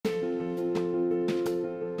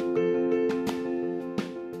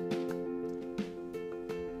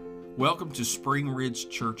Welcome to Spring Ridge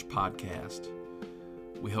Church Podcast.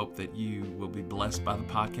 We hope that you will be blessed by the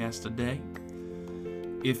podcast today.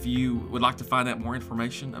 If you would like to find out more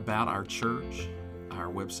information about our church, our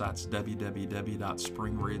website's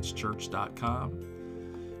www.springridgechurch.com.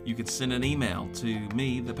 You can send an email to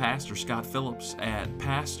me, the pastor, Scott Phillips, at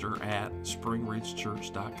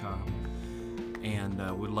pastor@springridgechurch.com.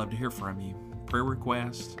 And we'd love to hear from you. Prayer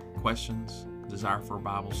requests, questions, desire for a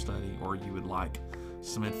Bible study, or you would like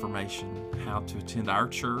some information how to attend our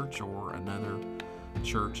church or another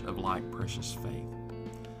church of like precious faith.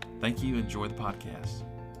 Thank you. Enjoy the podcast.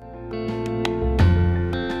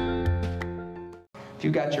 If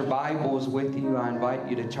you've got your Bibles with you, I invite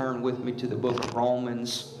you to turn with me to the book of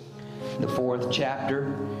Romans, the 4th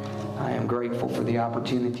chapter. I am grateful for the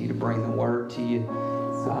opportunity to bring the word to you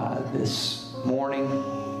this morning.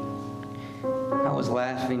 I was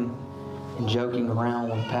laughing and joking around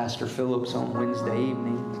with Pastor Phillips on Wednesday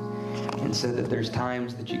evening and said that there's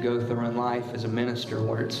times that you go through in life as a minister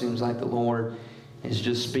where it seems like the Lord is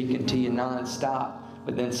just speaking to you nonstop.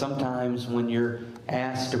 But then sometimes when you're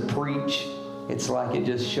asked to preach, it's like it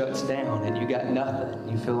just shuts down and you got nothing.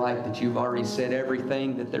 You feel like that you've already said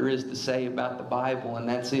everything that there is to say about the Bible, and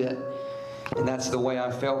that's it. And that's the way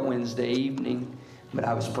I felt Wednesday evening. But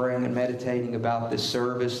I was praying and meditating about this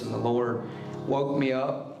service, and the Lord woke me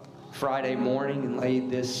up Friday morning and laid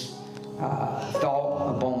this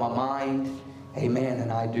thought upon my mind. Amen.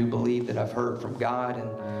 And I do believe that I've heard from God and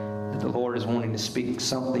that the Lord is wanting to speak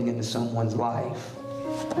something into someone's life.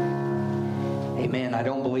 Amen. I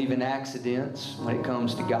don't believe in accidents when it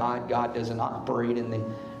comes to God. God doesn't operate in the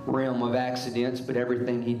realm of accidents, but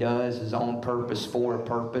everything He does is on purpose for a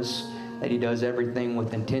purpose, that He does everything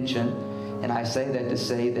with intention. And I say that to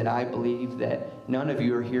say that I believe that none of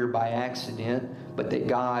you are here by accident, but that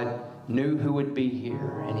God knew who would be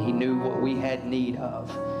here, and He knew what we had need of.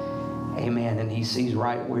 Amen. And He sees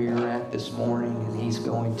right where you're at this morning, and He's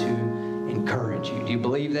going to encourage you. Do you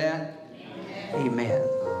believe that? Amen.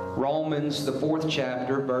 Romans, the 4th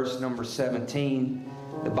chapter, verse number 17,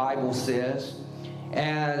 the Bible says,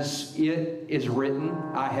 "As it is written,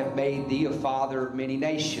 I have made thee a father of many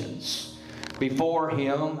nations, before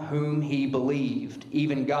Him whom he believed,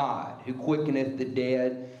 even God, who quickeneth the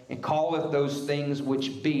dead, and calleth those things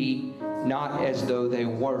which be not as though they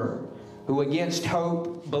were, who against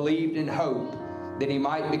hope believed in hope, that He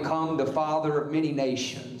might become the father of many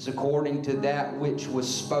nations, according to that which was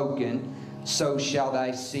spoken, so shall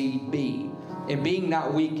thy seed be. And being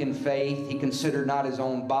not weak in faith, he considered not his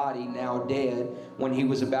own body now dead, when he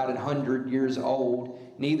was about 100 years old,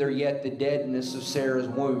 neither yet the deadness of Sarah's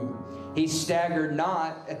womb. He staggered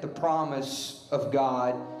not at the promise of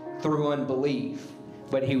God through unbelief,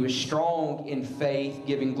 but he was strong in faith,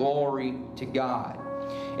 giving glory to God,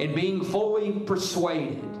 and being fully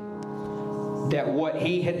persuaded that what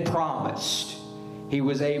He had promised, He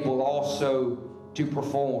was able also to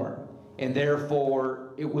perform. And therefore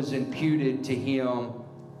it was imputed to Him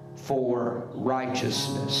for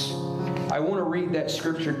righteousness." I want to read that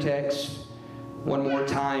scripture text one more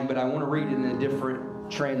time, but I want to read it in a different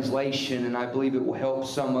translation, and I believe it will help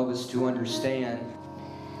some of us to understand.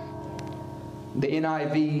 The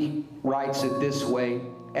NIV writes it this way: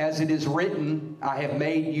 "As it is written, I have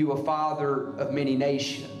made you a father of many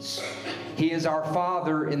nations." He is our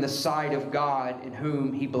Father in the sight of God, in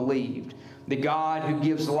whom He believed, the God who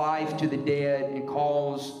gives life to the dead and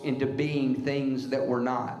calls into being things that were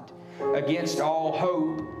not. Against all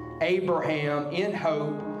hope, Abraham in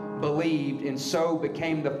hope believed, and so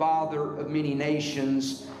became the father of many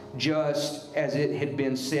nations, just as it had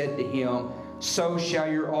been said to him, "So shall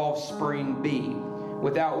your offspring be."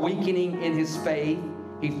 Without weakening in his faith,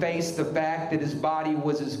 he faced the fact that his body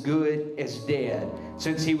was as good as dead,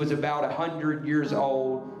 since he was about 100 years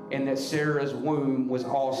old, and that Sarah's womb was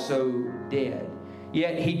also dead.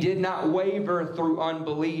 Yet he did not waver through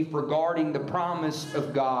unbelief regarding the promise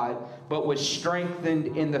of God, but was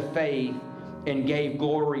strengthened in the faith and gave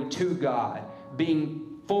glory to God, being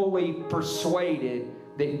fully persuaded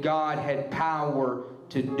that God had power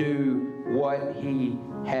to do what He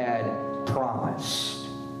had promised.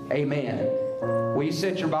 Amen. Will you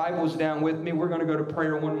set your Bibles down with me? We're going to go to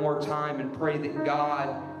prayer one more time and pray that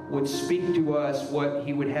God would speak to us what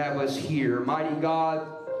He would have us hear. Mighty God,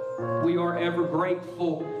 we are ever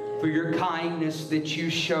grateful for your kindness that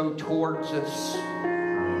you show towards us.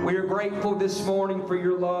 We are grateful this morning for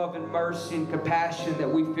your love and mercy and compassion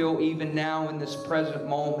that we feel even now in this present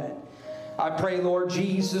moment. I pray, Lord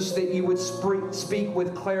Jesus, that you would speak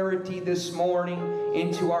with clarity this morning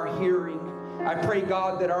into our hearing. I pray,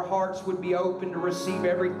 God, that our hearts would be open to receive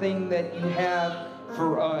everything that you have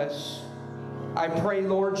for us. I pray,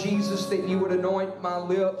 Lord Jesus, that you would anoint my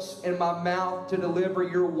lips and my mouth to deliver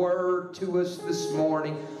your word to us this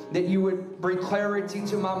morning. That you would bring clarity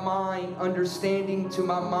to my mind, understanding to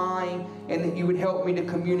my mind, and that you would help me to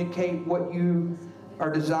communicate what you are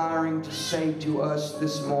desiring to say to us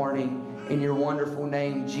this morning. In your wonderful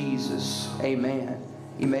name, Jesus. Amen.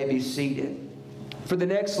 You may be seated. For the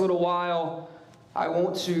next little while, I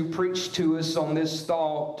want to preach to us on this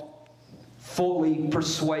thought, fully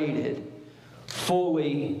persuaded.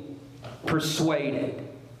 Fully persuaded.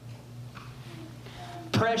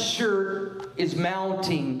 Pressure is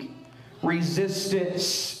mounting.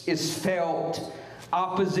 Resistance is felt.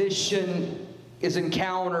 Opposition is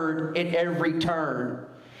encountered at every turn.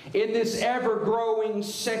 In this ever-growing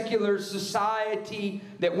secular society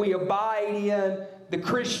that we abide in, the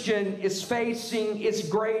Christian is facing its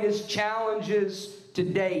greatest challenges to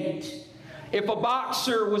date. If a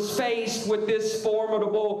boxer was faced with this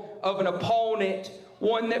formidable of an opponent,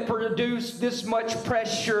 one that produced this much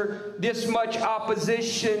pressure, this much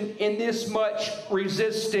opposition, and this much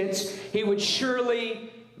resistance, he would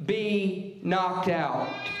surely be knocked out.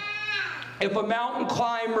 If a mountain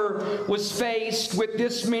climber was faced with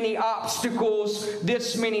this many obstacles,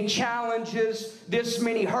 this many challenges, this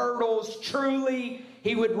many hurdles, truly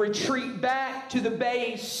he would retreat back to the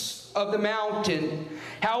base of the mountain.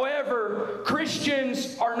 However,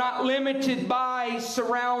 Christians are not limited by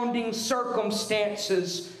surrounding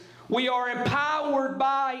circumstances. We are empowered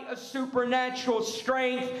by a supernatural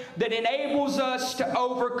strength that enables us to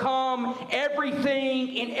overcome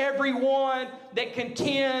everything and everyone that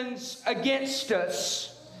contends against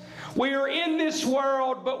us. We are in this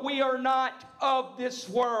world, but we are not of this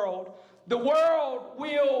world. The world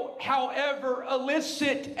will, however,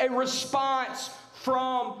 elicit a response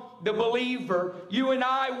from the believer. You and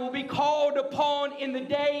I will be called upon in the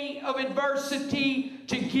day of adversity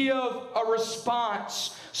to give a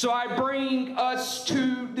response. So I bring us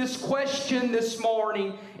to this question this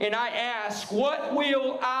morning, and I ask, what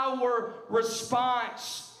will our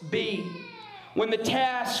response be? When the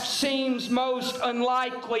task seems most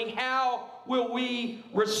unlikely, how will we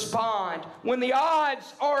respond? When the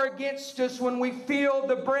odds are against us, when we feel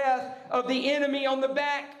the breath of the enemy on the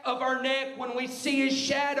back of our neck, when we see his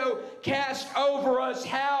shadow cast over us,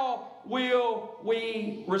 how will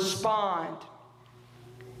we respond?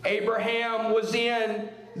 Abraham was in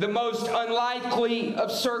the most unlikely of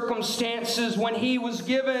circumstances when he was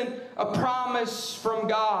given a promise from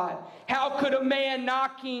God. How could a man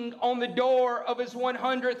knocking on the door of his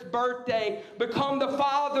 100th birthday become the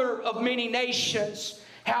father of many nations?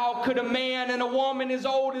 How could a man and a woman as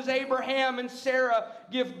old as Abraham and Sarah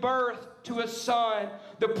give birth to a son?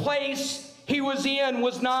 The place he was in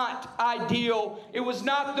was not ideal. It was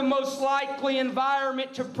not the most likely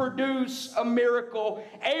environment to produce a miracle.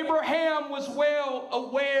 Abraham was well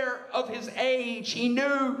aware of his age. He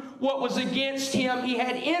knew what was against him. He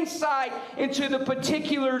had insight into the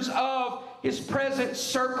particulars of his present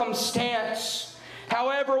circumstance.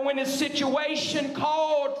 However, when his situation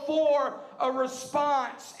called for a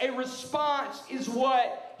response is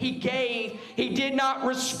what he gave. He did not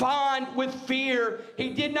respond with fear. He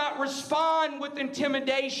did not respond with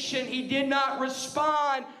intimidation. He did not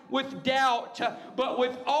respond with doubt. But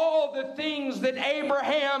with all the things that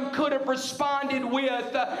Abraham could have responded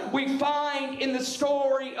with, we find in the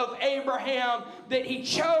story of Abraham that he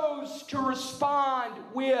chose to respond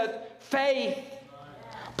with faith.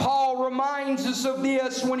 Paul reminds us of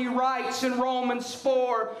this when he writes in Romans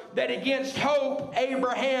 4 that against hope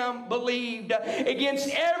Abraham believed. Against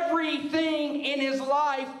everything in his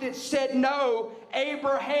life that said no,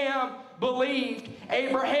 Abraham believed.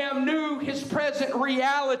 Abraham knew his present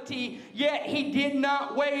reality, yet he did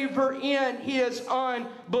not waver in his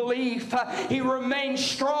unbelief. He remained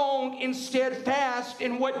strong and steadfast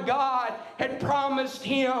in what God had promised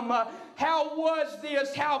him. How was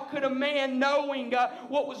this? How could a man, knowing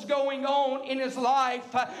what was going on in his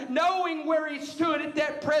life, knowing where he stood at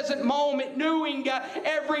that present moment, knowing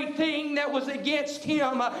everything that was against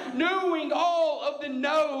him, knowing all of the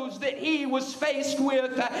no's that he was faced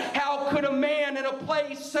with, how could a man in a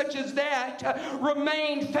place such as that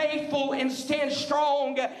remain faithful and stand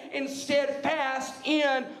strong and steadfast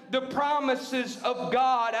in the promises of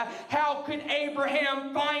God? How could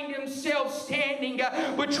Abraham find himself standing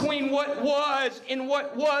between what was and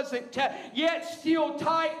what wasn't, yet still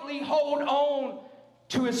tightly hold on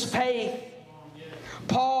to his faith?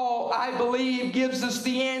 Paul, I believe, gives us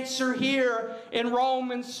the answer here in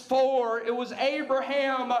Romans 4. It was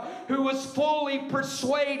Abraham who was fully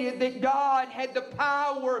persuaded that God had the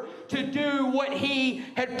power to do what He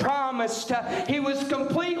had promised. He was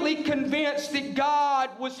completely convinced that God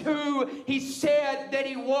was who He said that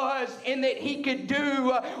He was, and that He could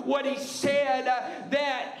do what He said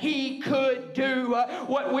that He could do.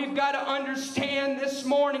 What we've got to understand this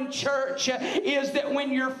morning, church, is that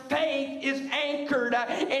when your faith is anchored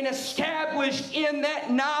and established in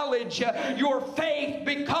that knowledge, your faith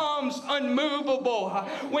becomes unmovable.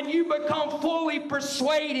 When you become fully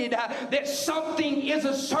persuaded that something is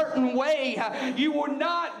a certain way, you will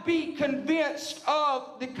not be convinced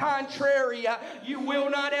of the contrary. You will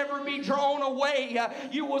not ever be drawn away.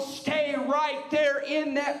 You will stay right there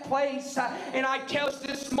in that place. And I tell us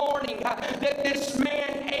this morning that this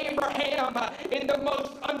man Abraham, in the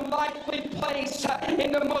most unlikely place,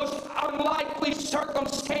 in the most unlikely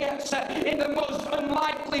circumstance, in the most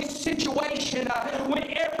unlikely situation,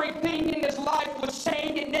 when everything in his life was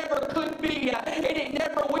saying it never could be, and it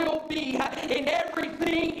never will be, and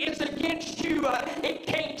everything is against you, it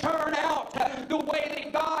can't turn out the way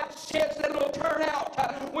that God says that it'll turn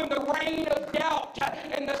out. When the rain of doubt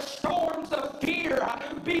and the storms of fear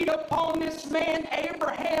beat upon this man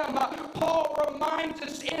Abraham, Paul reminds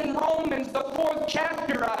us in Romans, the 4th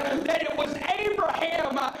chapter, that it was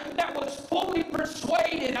Abraham that was fully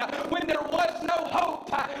persuaded when there was no hope,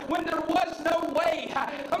 when there was no way.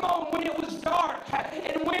 Come on, when it was dark,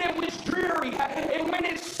 and when it was dreary, and when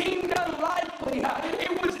it seemed unlikely,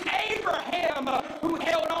 it was Abraham who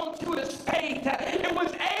held on to his faith. It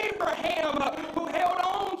was Abraham who held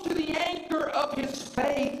on to the anchor of his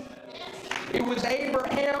faith. It was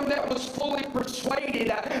Abraham that was fully persuaded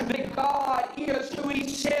that God is who He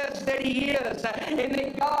says that He is, and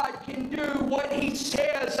that God can do what He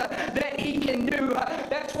says that He can do.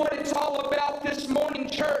 That's what it's all about this morning,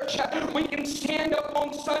 church. We can stand up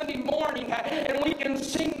on Sunday morning and we can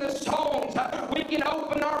sing the songs. We can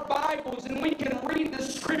open our Bibles and we can read the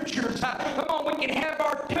Scriptures. Come on, we can have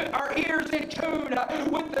our ears in tune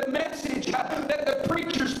with the message that the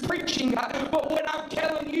preacher's preaching. But what I'm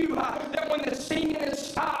telling you, that when the singing is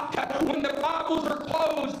stopped, when the Bibles are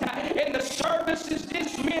closed, and the service is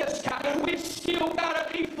dismissed, we've still got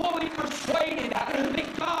to be fully persuaded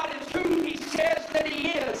that God is who He says that He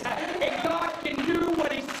is, and God can do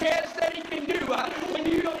what He says that He can do. When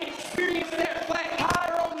you don't experience that flat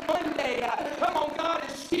tire on Monday, come on, God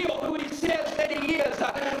is still who He says that He is.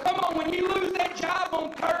 Come on, when you lose that job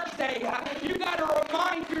on Thursday, you got to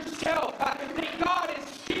remind yourself that God is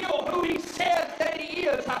still who He says that He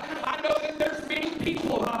is. I know that there's many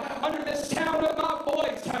people under the sound of my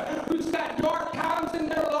voice who's got dark times in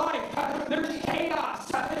their life. There's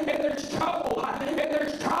chaos, and there's trouble, and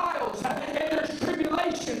there's trials, and there's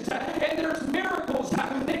tribulations, and there's miracles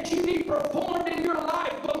that you need performed in your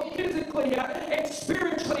life, both physically and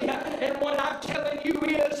spiritually. And what I'm telling you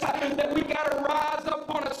is that we got to rise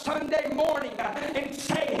up on a Sunday morning and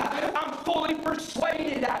say, I'm fully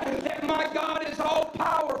persuaded that my God is all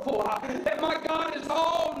powerful, that my God is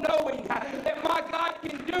all knowing, that my God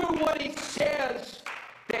can do what He says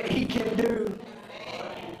that He can do.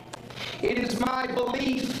 It is my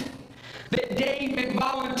belief that David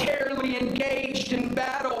voluntarily engaged in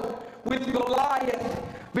battle with Goliath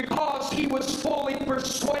because he was fully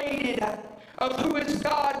persuaded of who his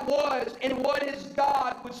God was and what his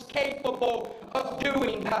God was capable of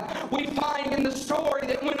doing. We find in the story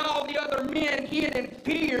that when all the other men hid in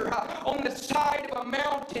fear on the side of a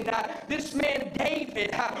mountain, this man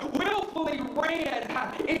David willfully ran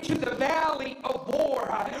into the valley of war.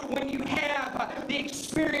 When you have the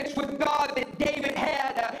experience with God that David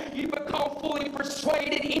had, you become fully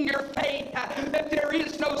persuaded in your faith that there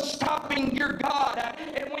is no stopping your God.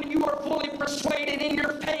 And when you are fully persuaded in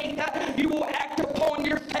your faith, you will act upon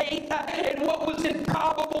your faith, and what was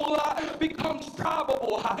improbable becomes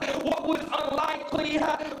probable. What was unlikely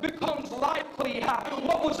becomes likely.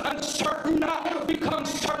 What was uncertain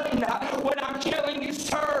becomes certain. What I'm telling you,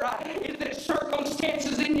 sir, is that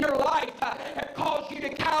circumstances in your life have caused you to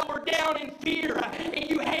cower down in fear, and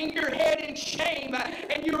you hang your head in shame,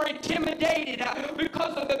 and you're intimidated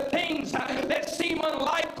because of the things that seem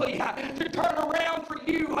unlikely to turn around for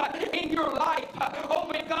you in your life. Oh,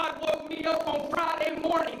 my God woke me up on Friday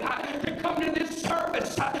morning to come to this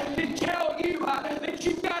service to tell you that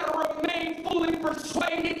you've got to remain fully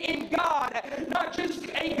persuaded in God, not just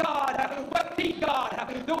a God, but the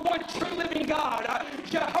God, the one true living God,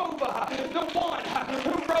 Jehovah, the one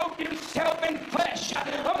who robed Himself in flesh,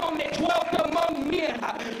 that dwelt among men,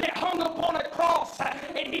 that hung upon a cross,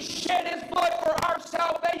 and He shed His blood for our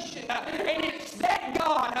salvation. And it's that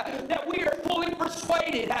God that we are fully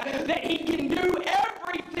persuaded that He can do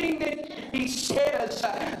everything that He says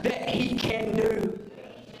that He can do.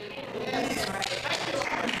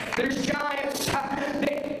 There's giants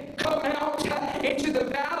that come out into the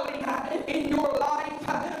valley in your life,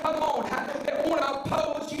 come on, that want to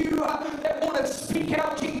oppose you, that want to speak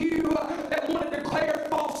out to you, that want to declare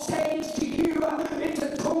false sayings to you. It's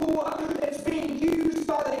a tool that's being used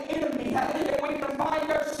by the enemy, and we can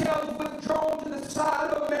find ourselves withdrawn to the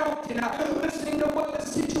side of a mountain, listening to what the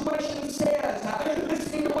situation says,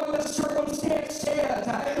 listening to what the circumstance says,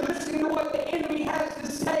 listening to what the enemy has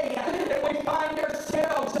to say, and we find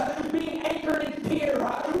ourselves being anchored in fear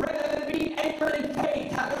rather than being anchored in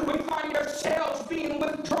faith. We find ourselves being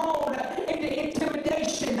withdrawn into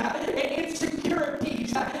intimidation and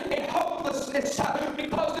insecurities and hopelessness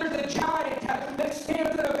because there's a giant that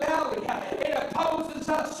stands in a valley and opposes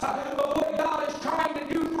us of what God is trying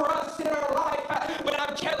to do for us in our life. But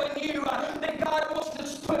I'm telling you that God wants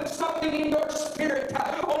to put something in your spirit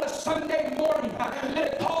on a Sunday morning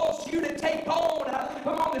that calls you to take on,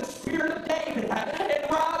 come on, the spirit of David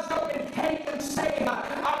and rise up in faith and say,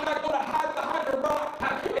 I'm not going to hide behind a rock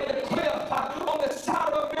in the cliff on the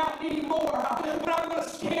side of a mountain anymore, but I'm going to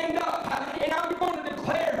stand up and I'm going to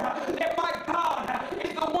declare that my God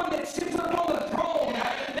is the one that sits upon the throne,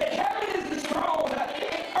 that heaven is His throne and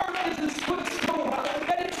earth is His footstool,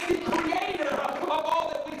 that it's the creator of all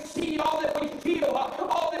that we see, all that we feel,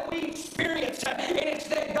 all that we experience, and it's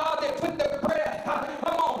that God that put the breath,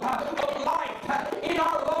 come on, of life in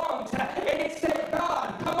our lungs, and it's that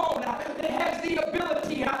God, come on, that has the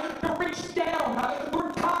ability to reach down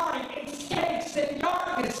through time and space and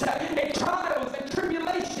darkness and trials and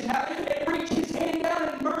tribulation and reach His hand down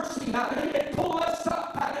in mercy and pull us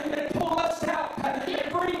up and pull us out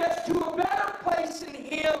and bring us to a better place in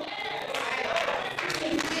Him.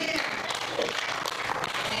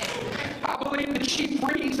 I believe the chief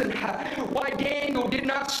reason why Daniel did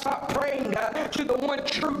not stop praying to the one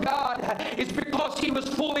true God is because he was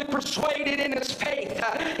fully persuaded in his faith.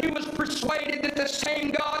 He was persuaded that the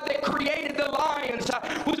same God that created the lions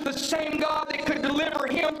was the same God that could deliver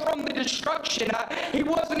him from the destruction. He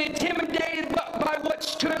wasn't intimidated by what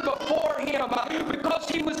stood before him because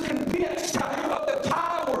he was convinced of the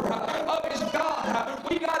power of his God.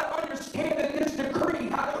 We got to understand that this decree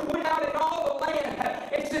went out in all the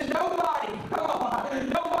land. It said nobody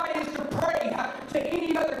is to pray to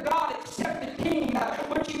any other God except the king.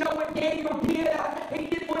 But you know what Daniel did? He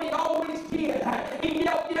did what he always did. He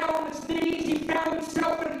knelt down on his knees. He found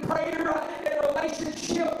himself in prayer and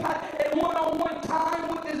relationship and one-on-one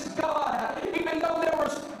time with his God. Even though there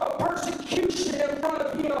was a persecution in front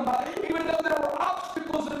of him, even though there were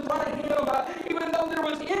obstacles in front of him, even though there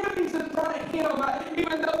was enemies in front of him,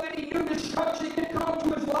 even though that he knew destruction could come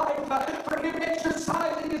to his life, for him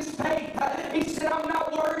exercising his faith, he said, I'm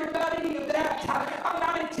not worried about any of that. I'm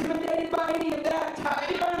not intimidated by any of that.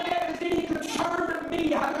 None of that is any concern to me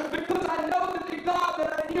because I know that the God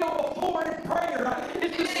that I kneel before in prayer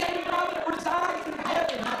is the same God that resides in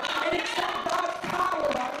heaven. And it's that God's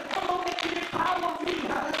power. Come on, that can empower me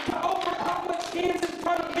to overcome what stands in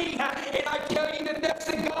front of me. And I tell you that that's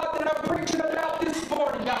the God that I'm preaching about this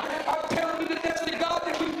morning. I'm telling you that that's the God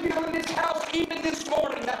that we feel in this house even this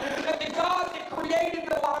morning. That the God that created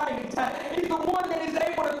the lions is the one that is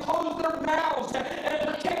able to close their mouths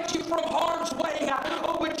and protect you from harm's way.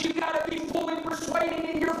 But you got to be fully persuaded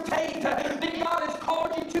in your faith that God has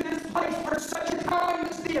called you to this place for such a time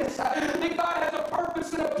as this. That God has a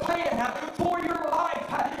purpose and a plan for your life.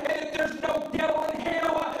 And that there's no devil in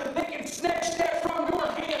hell that can snatch that from your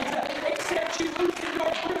hands except you loosen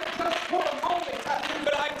your grip just for a moment.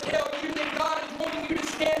 But I tell you that God is wanting you to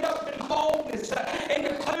stand up in boldness and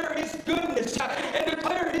declare His goodness and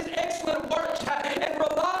declare His excellent works and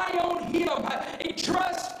rely on Him and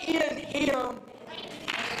trust in Him.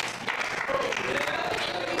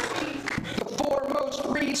 The foremost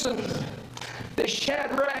reason that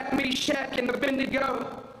Shadrach, Meshach, and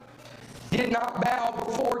Abednego did not bow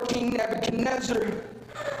before King Nebuchadnezzar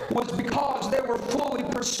was because they were fully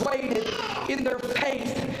persuaded in their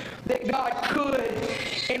faith that God could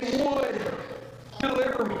and would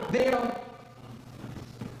deliver them.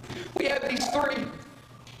 We have these three,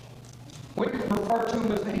 we refer to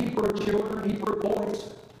them as the Hebrew children, Hebrew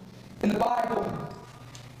boys in the Bible.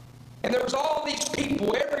 And there was all these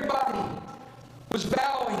people, everybody was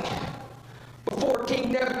bowing before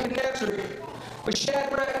King Nebuchadnezzar. But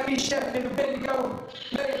Shadrach, Meshach, and Abednego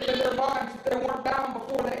made up in their minds that they weren't bowing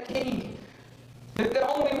before that king. That the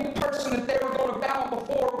only person that they were going to bow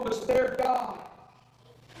before was their God.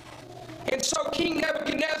 And so King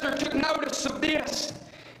Nebuchadnezzar took notice of this.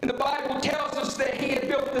 And the Bible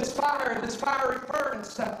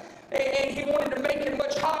And he wanted to make it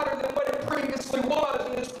much hotter than what it previously was.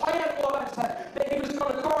 And his plan was that he was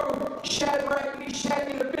going to throw Shadrach, Meshach,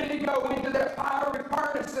 and Abednego into that fiery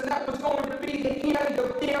furnace, and that was going to be the end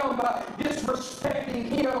of them disrespecting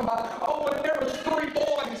him. But there was three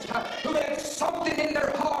boys who had something in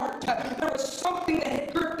their heart. There was something that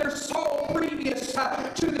had gripped their soul previous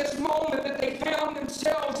to this moment that they found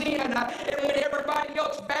themselves in. And when everybody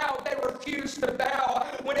else bowed, they refused to bow.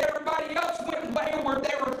 When everybody else went wayward,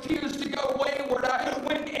 they refused to go wayward.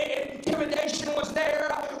 When intimidation was there,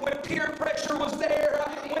 when peer pressure was there,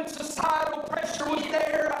 when societal pressure was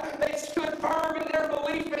there, they stood firm in their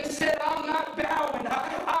belief and said, I'm not bowing.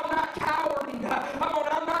 I'm not cowering.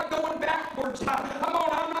 I'm not going backwards.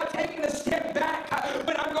 I'm not taking a step back,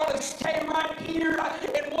 but I'm going to stay right here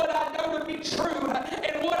in what I know to be true.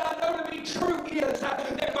 And what I know to be true is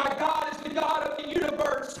that my God is the God of the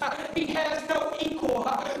universe. He has no equal.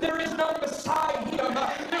 There is none beside him.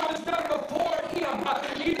 There was none before him.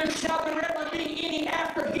 Neither shall there ever be any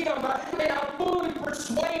after him. And I'm fully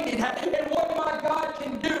persuaded in what my God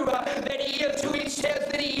can do, that he is who he says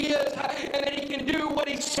that he is, and that he can do what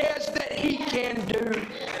he says that he can do.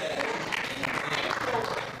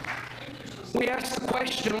 We ask the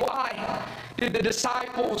question, why did the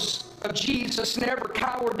disciples of Jesus never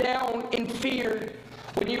cower down in fear?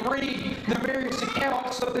 When you read the various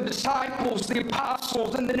accounts of the disciples, the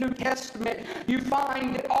apostles in the New Testament, you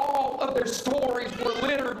find that all of their stories were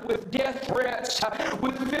littered with death threats,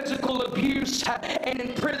 with physical abuse and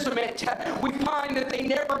imprisonment. We find that they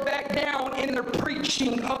never backed down in their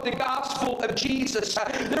preaching of the gospel of Jesus.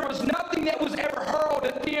 There was nothing that was ever hurled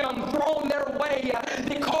at them, thrown their way,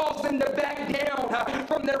 that caused them to back down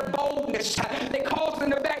from their boldness. They caused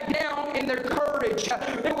them to back down in their courage.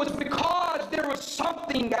 It was because there was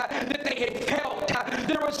something that they had felt.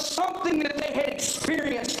 There was something that they had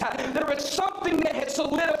experienced. There was something that had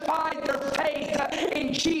solidified their faith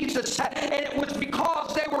in Jesus. And it was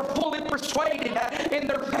because they were fully persuaded in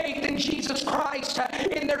their faith in Jesus Christ,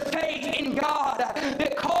 in their faith in God,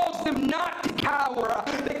 that caused them not to cower.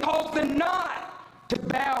 That caused them not to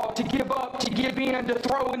bow, to give up, to give in, to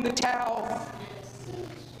throw in the towel.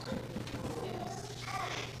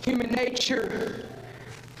 Human nature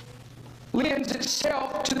lends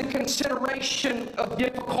itself to the consideration of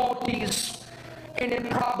difficulties and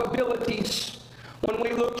improbabilities. When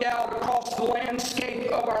we look out across the landscape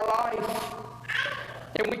of our life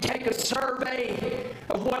and we take a survey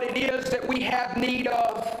of what it is that we have need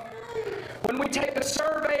of, when we take a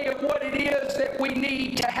survey of what it is that we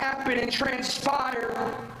need to happen and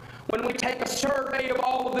transpire, when we take a survey of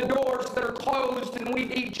all of the doors that are closed and we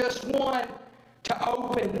need just one to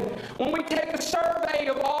open, when we take a survey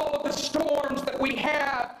of all of the storms that we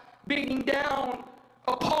have beating down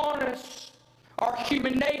upon us, our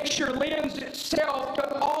human nature lends itself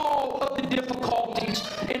to all of the difficulties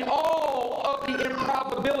and all of the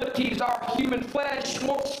improbabilities. Our human flesh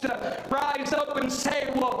wants to rise up and say,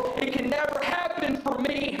 well, it can never happen for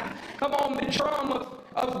me. Come on, the drum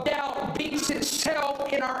of doubt beats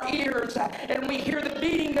itself in our ears, and we hear the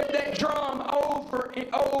beating of that drum over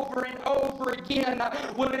and over and over again.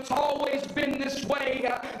 Well, it's always been this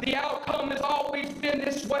way. The outcome has always been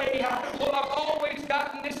this way. Well, I've always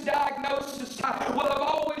gotten this diagnosis. Well, I've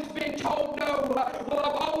always been told no. Well,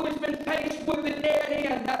 I've always been faced with a dead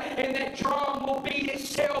end. And that drum will beat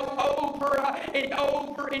itself over and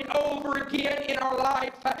over and over again in our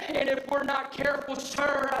life. And if we're not careful,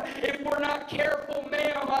 sir, if we're not careful,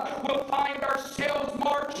 ma'am, we'll find ourselves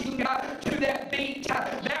marching to that beat.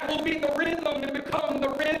 That will be the rhythm to become the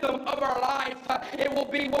rhythm of our life. It will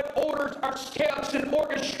be what orders our steps and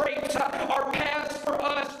orchestrates our paths for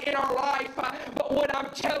us in our life. But what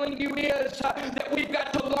I'm telling you is that we've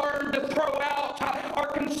got to learn to throw out our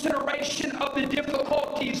consideration of the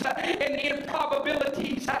difficulties and the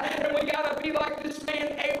improbabilities. And we got to be like this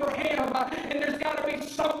man Abraham. And there's got to be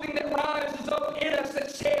something that rises up in us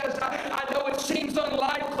that says, I know it seems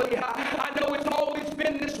unlikely. I know it's always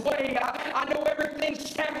been this way. I know everything's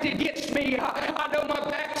stacked against me. I know my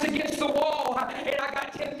back's against the wall. And I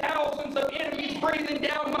got 10,000s of enemies breathing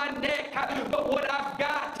down my neck. But what I've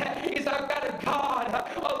got is I've got a God,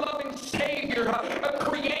 a loving Savior, a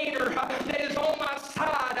Creator that is on my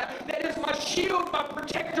side, that is my shield, my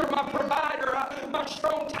protector, my provider, my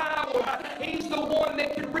strong tower. He's the one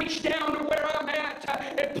that can reach down to where I'm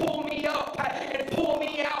at and pull me up and pull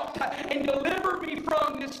me out and deliver me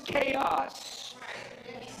from this chaos.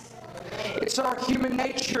 It's our human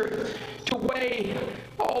nature to weigh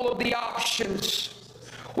all of the options.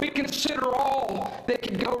 We consider all that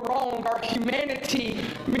could go wrong. Our humanity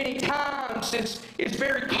many times is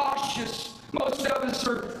very cautious. Most of us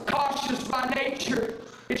are cautious by nature.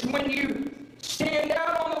 It's when you stand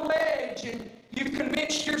out on the ledge and you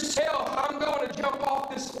convince yourself, I'm going to jump off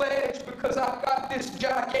this ledge because I've got this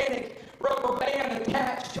gigantic rubber band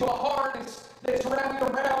attached to a harness that's wrapped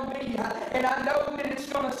around me, and I know that it's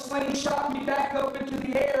going to slingshot me back up into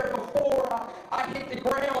the air before I hit the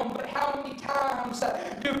ground. But how many times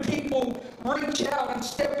do people reach out and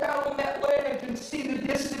step out on that ledge and see the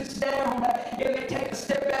distance down, and they take a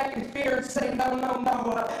step back in fear and say, no, I'm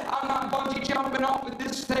not bungee jumping off of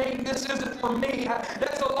this thing. This isn't for me.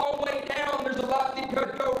 That's a long way down. There's a lot that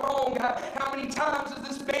could go wrong. How many times has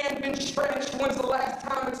this band been stretched? When's the last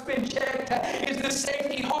time it's been checked? Is the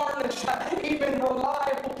safety harness even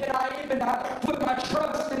reliable? Can I even put my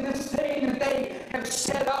trust in this thing that they have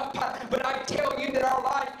set up? But I tell you that our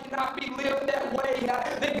life cannot be lived that way.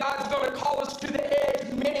 That God's going to call us to the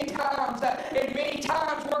edge many times, and many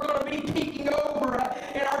times we're going to be peeking over,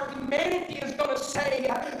 and our humanity is going to say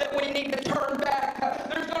that we need to turn back.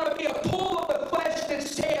 There's going to be a pull of the flesh that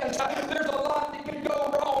says there's a lot that can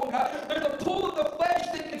go wrong. There's a pull of the flesh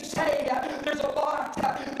that can say there's a lot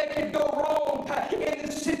that can go wrong in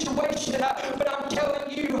this situation. But I'm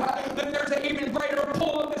telling you that there's an even greater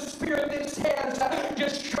pull of the Spirit that says,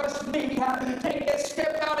 just trust me. Take that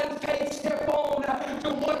step out in faith, step on to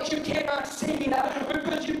what you cannot see,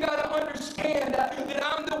 because you've got to understand that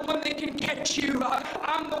I'm the one that can catch you.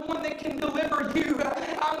 I'm the one that can deliver you.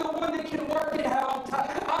 I'm the one that can work it out.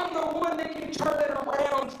 I'm the one that can turn it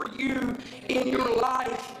around for you in your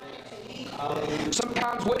life.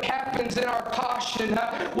 Sometimes what happens in our caution,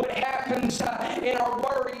 what happens in our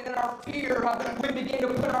worry and our fear, we begin to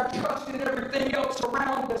put our trust in everything else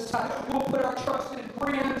around us. We'll put our trust in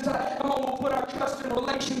friends. We'll put our trust in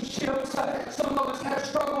relationships. Some of us have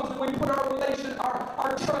struggles and we put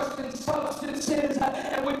our trust in substances,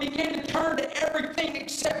 and we begin to turn to everything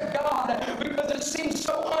except God because it seems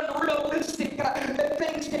so unrealistic that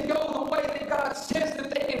things can go the way that God says that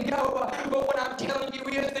they can go. But what I'm telling you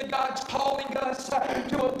is that God's calling us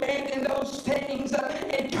to abandon those things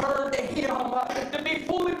and turn to Him, to be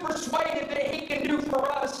fully persuaded that He can do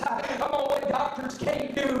for us what doctors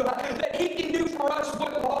can't do, that He can do for us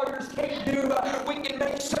what lawyers can't do. We can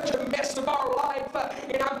make such a mess of our life,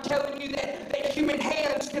 and I'm telling you that human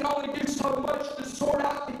hands can only do so much to sort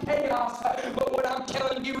out the chaos. But what I'm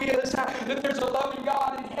telling you is that there's a loving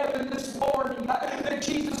God in heaven this morning, that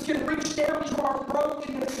Jesus can reach down to our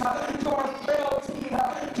brokenness, to our frailty,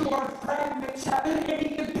 to our fragments, and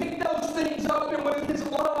He can pick those things up, and with His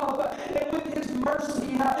love and with His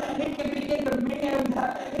mercy, He can begin to mend.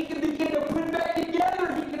 He can begin to put back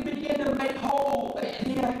together. He can begin to make whole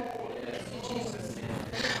again.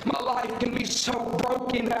 My life can be so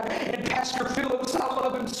broken, and Pastor Phillips, I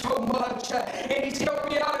love him so much, and he's helped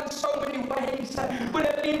me out in so many ways, but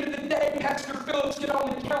at the end of the day, Pastor Phillips can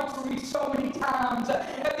only counsel me so many times.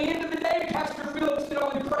 At the end of the day, Pastor Phillips can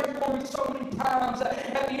only pray for me so many times.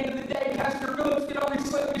 At the end of the day, Pastor Phillips can only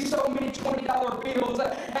slip me so many $20 bills.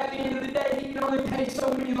 At the end of the day, he can only pay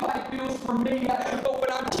so many light bills for me. But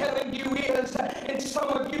what I'm telling you is, and some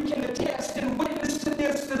of you can attest and witness to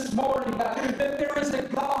this morning, that there is a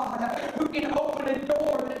God who can open a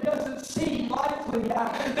door that doesn't seem likely,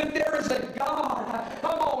 that there is a God,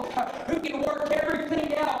 who can work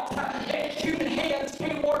everything out that human hands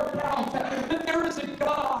can't work out, that there is a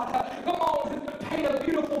God, who can paint a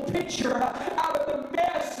beautiful picture out of the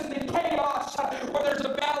mess and the chaos, where there's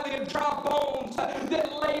a valley of dry bones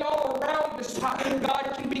that lay all around us.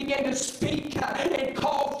 God can begin to speak and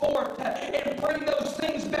call forth and bring those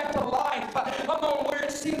things back to life. Where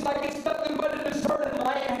it seems like it's nothing but a deserted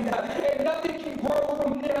land and nothing can grow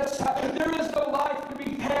from this. There is no life to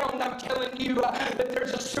be found. I'm telling you that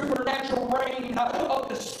there's a supernatural rain of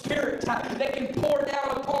the Spirit that can pour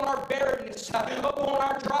down upon our barrenness, upon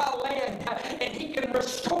our dry land, and He can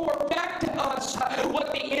restore back to us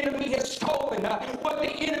what the enemy has stolen, what the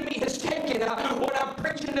enemy has taken. What I'm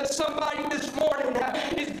preaching to somebody this morning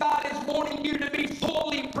is God is wanting you to be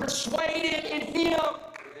fully persuaded in Him.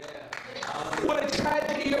 What a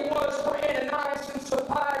tragedy it was for Ananias and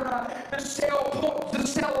Sapphira to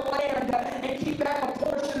sell land and keep back a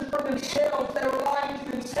portion for themselves. They were lying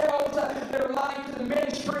to themselves, they were lying to the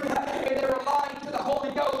ministry, and they were lying to the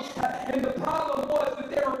Holy Ghost. And the problem was that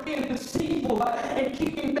they were being deceitful and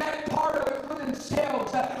keeping back part of it for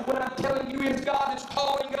themselves. What I'm telling you is God is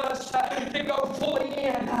calling us to go fully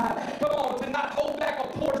in. To not hold back a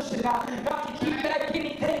portion, not to keep back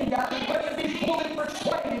anything, but to be fully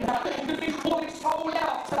persuaded, to be fully sold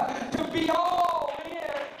out, to be all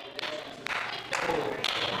in.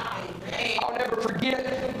 I'll never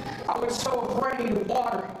forget, I was so afraid of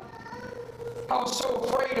water. I was so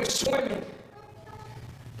afraid of swimming.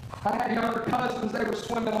 I had younger cousins, they were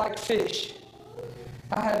swimming like fish.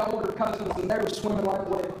 I had older cousins, and they were swimming like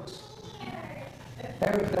whales.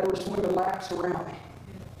 They were swimming laps around me.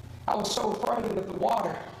 I was so afraid of the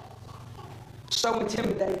water, so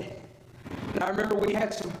intimidated. And I remember we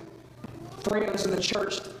had some friends in the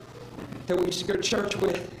church that we used to go to church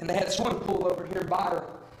with, and they had a swimming pool over here in Byron.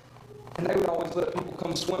 And they would always let people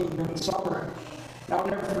come swimming during the summer. And I'll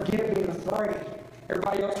never forget being afraid.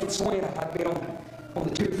 Everybody else would swim. I'd be on the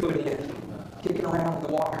 2-foot end, kicking around in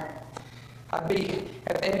the water. I'd be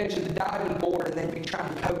at the edge of the diving board, and they'd be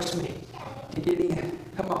trying to coax me to get in.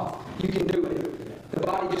 Come on, you can do it. The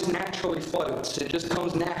body just naturally floats. It just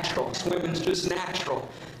comes natural. Swimming's just natural.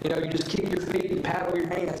 You know, you just kick your feet and paddle your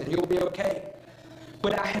hands, and you'll be okay.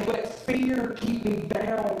 But I had let fear keep me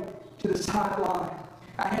bound to the sideline.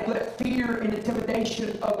 I had let fear and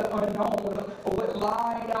intimidation of the unknown, of what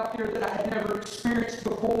lied out there that I had never experienced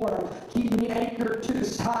before, keep me anchored to the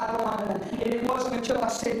sideline. And it wasn't until I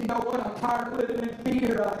said, you know what, I'm tired of living in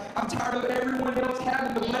fear. I'm tired of everyone else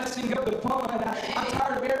having the blessing of the fun. I'm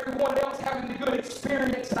tired of everyone else having the good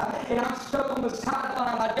experience. And I'm stuck on the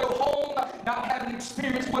sideline. I'd go home not having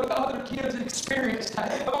experienced what the other kids had experienced.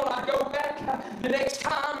 I'd go back the next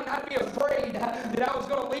time, and I'd be afraid that I was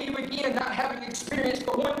going to leave again not having experienced.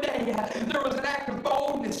 But one day, there was an act of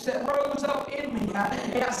boldness that rose up in me.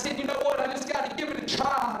 And I said, you know what, I just got to give it a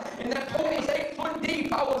try. And that pool was 8 foot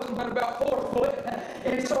deep. I wasn't but about 4 foot.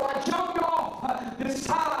 And so I jumped off the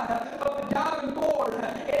side of the diving board.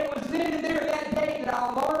 And it was then and there that day that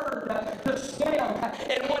I learned to swim.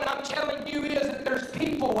 And what I'm telling you is that there's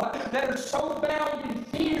people that are so bound in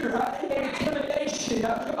fear and intimidation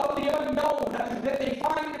of the unknown that they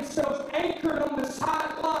find themselves anchored on the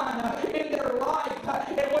sideline in their life.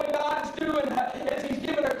 And what God's doing is He's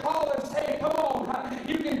giving a call and saying, come on,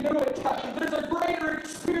 you can do it. There's a greater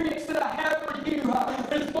experience that I have for you.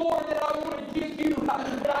 There's more that I want to give you.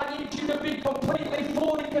 But I need you to be completely,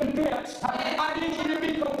 fully convinced. I need you to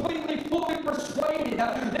be completely, fully persuaded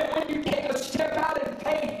that when you take a step out in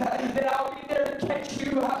faith, that I'll be there to catch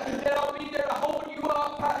you, that I'll be there to hold you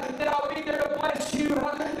up, that I'll be there to bless you,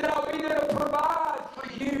 that I'll be there to provide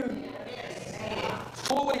for you.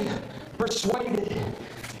 Fully persuaded.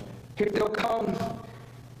 If they'll come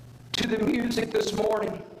to the music this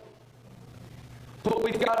morning. What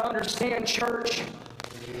we've got to understand, church,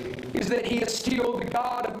 is that He is still the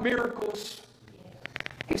God of miracles.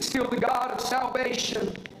 He's still the God of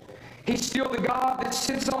salvation. He's still the God that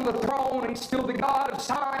sits on the throne. He's still the God of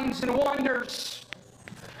signs and wonders.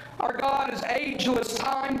 Our God is ageless.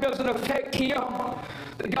 Time doesn't affect Him.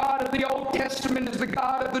 The God of the Old Testament is the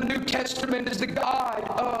God of the New Testament, is the God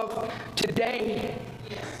of today.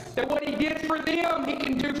 That what He did for them, He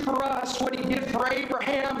can do for us. What He did for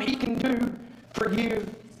Abraham, He can do for you.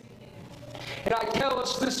 And I tell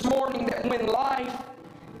us this morning that when life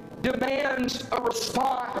demands a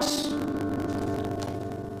response,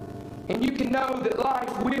 and you can know that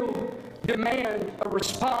life will demand a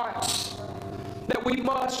response, that we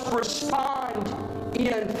must respond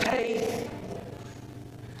in faith.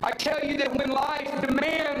 I tell you that when life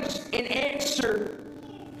demands an answer,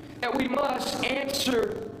 that we must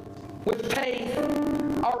answer with faith.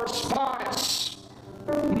 Our response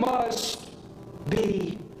must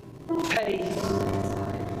be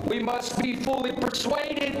faith. We must be fully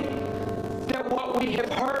persuaded that what we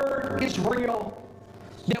have heard is real,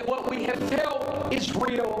 that what we have felt is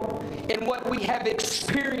real, and what we have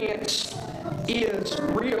experienced is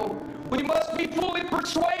real. We must be fully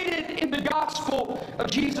persuaded in the gospel of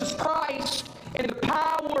Jesus Christ and the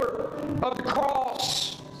power of the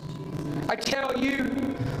cross. I tell you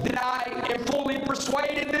that I am fully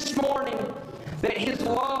persuaded this morning that His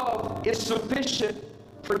love is sufficient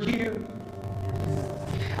for you.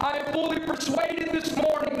 I am fully persuaded this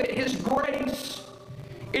morning that His grace,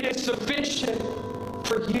 it is sufficient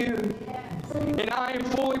for you. And I am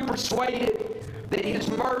fully persuaded that His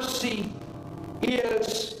mercy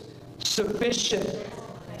is sufficient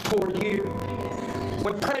for you.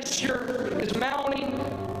 When pressure is mounting,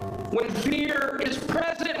 when fear is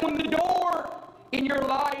present, when the door in your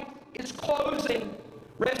life is closing,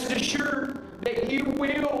 rest assured that you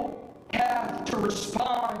will have to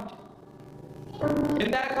respond.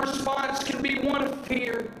 And that response can be one of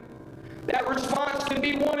fear. That response can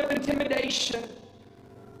be one of intimidation.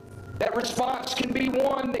 That response can be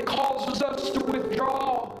one that causes us to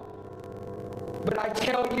withdraw. But I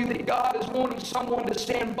tell you that God is wanting someone to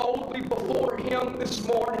stand boldly before Him this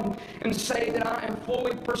morning and say that I am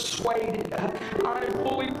fully persuaded. I am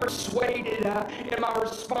fully persuaded, and my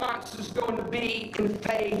response is going to be in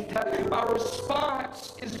faith. My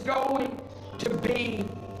response is going to be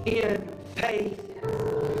in faith.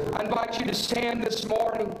 invite you to stand this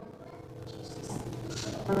morning.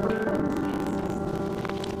 For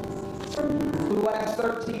the last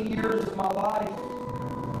 13 years of my life,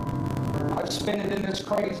 I've spent it in this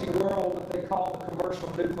crazy world that they call the commercial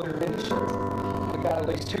nuclear industry. We've got at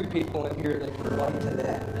least 2 people in here that can relate to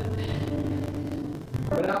that.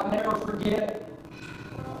 But I'll never forget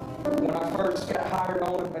when I first got hired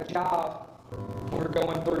on a job. We were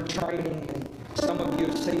going through training, and some of you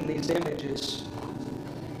have seen these images.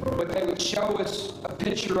 But they would show us a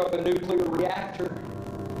picture of a nuclear reactor,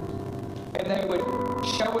 and they would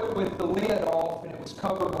show it with the lid off, and it was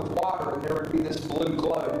covered with water, and there would be this blue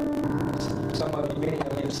glow. Some of you, many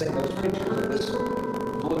of you have seen those pictures of this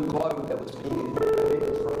blue glow that was being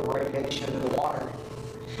emitted from the radiation in the water.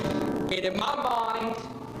 And in my mind,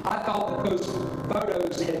 I thought that those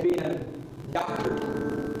photos had been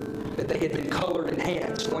doctored, that they had been colored and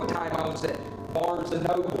enhanced. One time I was at Barnes &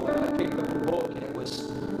 Noble, and I picked up a book, and it was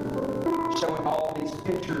showing all these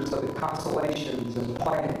pictures of the constellations and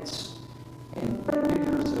planets, and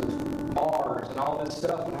pictures of Mars and all this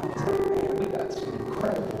stuff. And I was like, man, we got some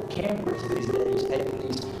incredible cameras these days taking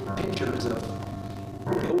these pictures of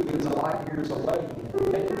billions of light years away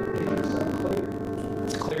and making the pictures so clear.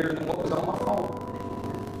 It's clearer than what was on my phone.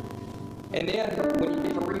 And then when you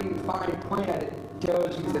get to reading the fine print, it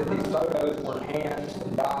tells you that these photos were enhanced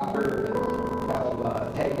and doctored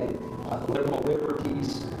and taken liberal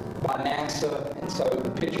liberties by NASA. And so the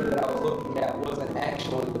picture that I was looking at wasn't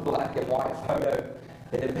actually the black and white photo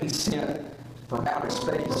that had been sent from outer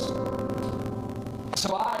space.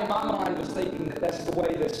 So I, in my mind, was thinking that that's the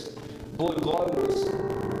way this blue glow was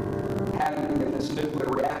happening in this nuclear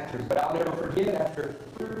reactor. But I'll never forget, after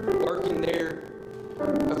working there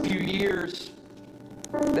a few years,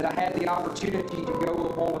 that I had the opportunity to go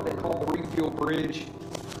up on what they call the refuel bridge.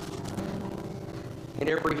 And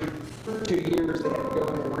every 2 years they had to go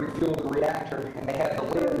in and refuel the reactor, and they had the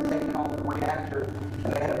lid taken off the reactor,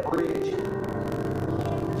 and they had a bridge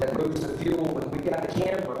that moves the fuel, and we got a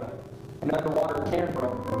camera, an underwater camera,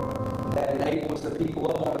 that enables the people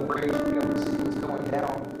up on the bridge to be able to see what's going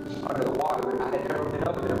down under the water. And I had never been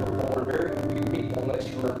up there before. Very few people, unless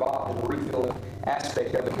you were involved in the refueling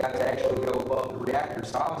aspect of it, got to actually go above the reactor.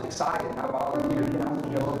 So I was excited, and I volunteered down to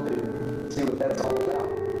go up there and see what that's all about.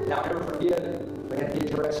 And I'll never forget, we had to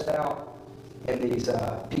get dressed out in these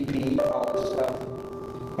PPE and all this stuff.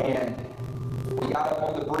 And we got up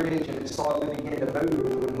on the bridge, and it slowly began to move.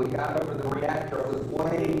 And when we got over the reactor, it was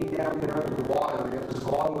way down there under the water, and it was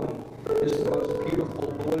glowing just the most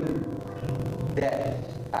beautiful blue that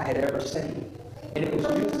I had ever seen. And it was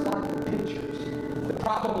just like the pictures. The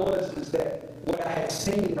problem was that what I had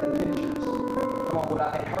seen in the pictures, what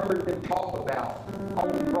I had heard them talk about,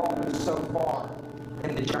 only brought me so far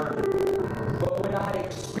in the journey. But when I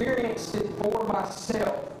experienced it for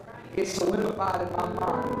myself, it solidified in my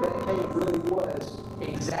mind that cave really was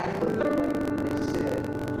exactly the way that they said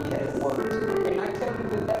that it was. And I tell you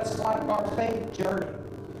that that's like our faith journey,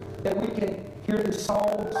 that we can hear the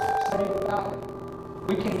songs sang about it.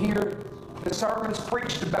 We can hear the sermons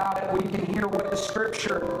preached about it. We can hear what the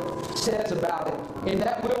Scripture says about it. And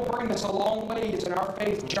that will bring us a long ways in our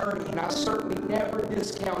faith journey. And I certainly never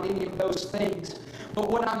discount any of those things. But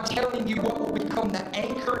what I'm telling you, what will become the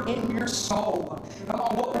anchor in your soul,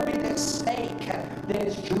 what will be that stake that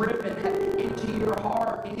is driven into your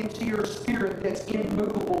heart, into your spirit, that's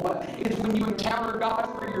immovable, is when you encounter God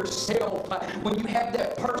for yourself, when you have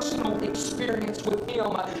that personal experience with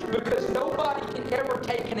Him, because nobody can ever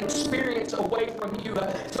take an experience away from you.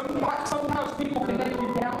 Sometimes people can make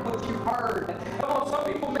you doubt what you heard. Some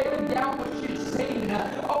people make you doubt what you've seen.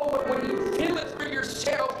 But when you feel it for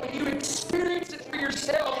yourself, when you experience it for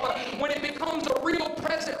yourself, when it becomes a real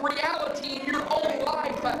present reality in your own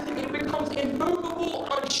life, it becomes immovable,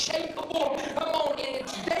 unshakable. And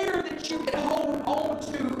it's there that you can hold on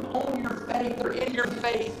to on your faith or in your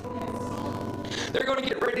faith. They're going to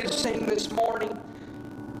get ready to sing this morning.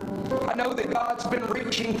 I know that God's been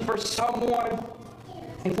reaching for someone.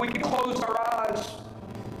 If we could close our eyes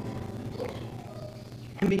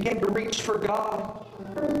and begin to reach for God.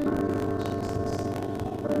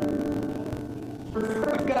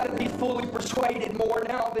 We've got to be fully persuaded more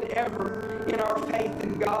now than ever in our faith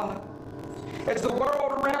in God. As the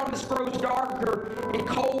world around us grows darker and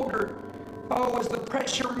colder, as the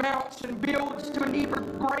pressure mounts and builds to an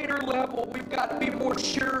even greater level, we've got to be more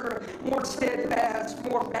sure, more steadfast,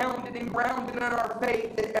 more founded and grounded in our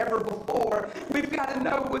faith than ever before. We've got to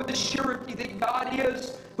know with the surety that God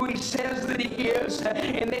is who He says that He is,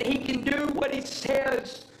 and that He can do what He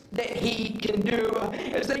says that He can do.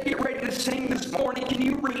 As they get ready to sing this morning, can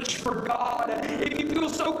you reach for God? If you feel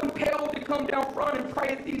so compelled to come down front and pray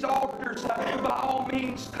at these altars, by all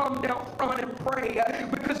means, come down front and pray.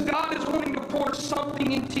 Because God is wanting to pour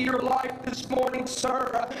something into your life this morning,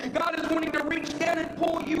 sir. God is wanting to reach down and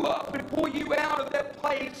pull you up and pull you out of that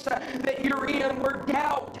place that you're in where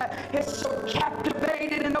doubt has so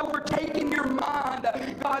captivated and overtaken your mind.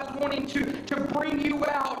 God's wanting to bring you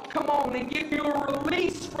out, come on, and give you a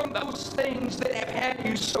release from those things that have had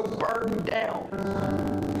you so burdened down.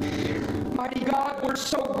 Mighty God, we're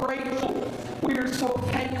so grateful. We are so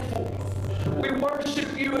thankful. We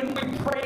worship you and we praise